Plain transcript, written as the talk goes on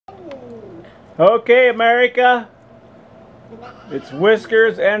Okay, America. It's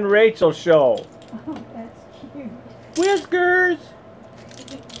Whiskers and Rachel's show. Oh, that's cute. Whiskers!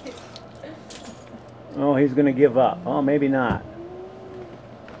 Oh, he's going to give up. Oh, maybe not.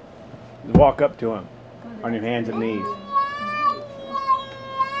 Just walk up to him on your hands and knees.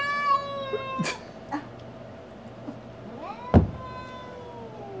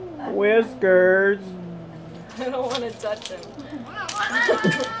 Whiskers! I don't want to touch him.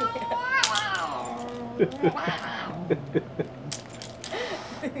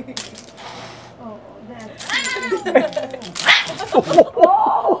 Oh, that's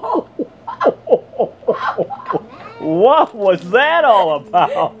What was that all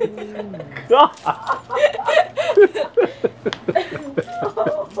about? God.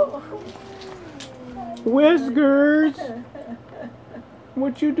 Whiskers!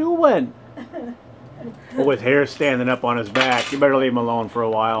 What you doing? Oh, his hair's standing up on his back. You better leave him alone for a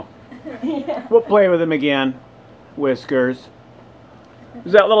while. Yeah. We'll play with him again. Whiskers.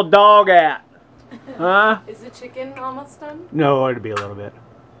 Where's that little dog at? Huh? Is the chicken almost done? No, it'll be a little bit.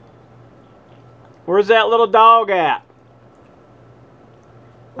 Where's that little dog at?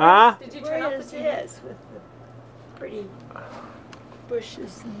 Huh? Did you turn Where off is the TV? this with the pretty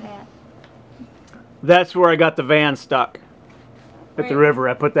bushes and that? That's where I got the van stuck. At the Right. river.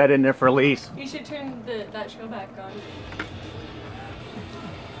 I put that in there for a lease. You should turn that show back on.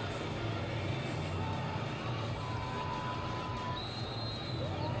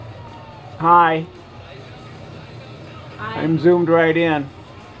 Hi. I'm zoomed right in.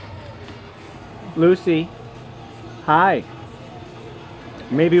 Lucy. Hi.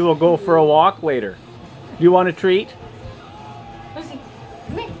 Maybe we'll go for a walk later. Do you want a treat? Lucy,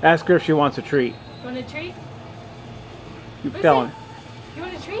 come here. Ask her if she wants a treat. You want a treat? You Lucy? tell her. You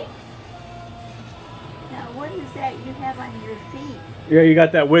want a treat? Now, what is that you have on your feet? Yeah, you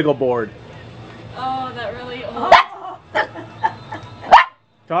got that wiggle board. Oh, that really old.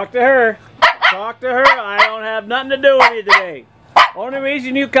 Talk to her. Talk to her. I don't have nothing to do with you today. Only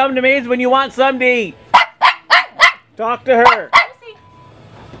reason you come to me is when you want something to eat. Talk to her. Lucy,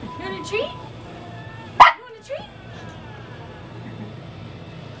 you want a treat? You want a treat?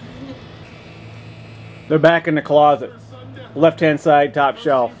 They're back in the closet. Left-hand side, top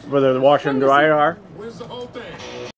shelf, where the washer and dryer are. Where's the whole thing?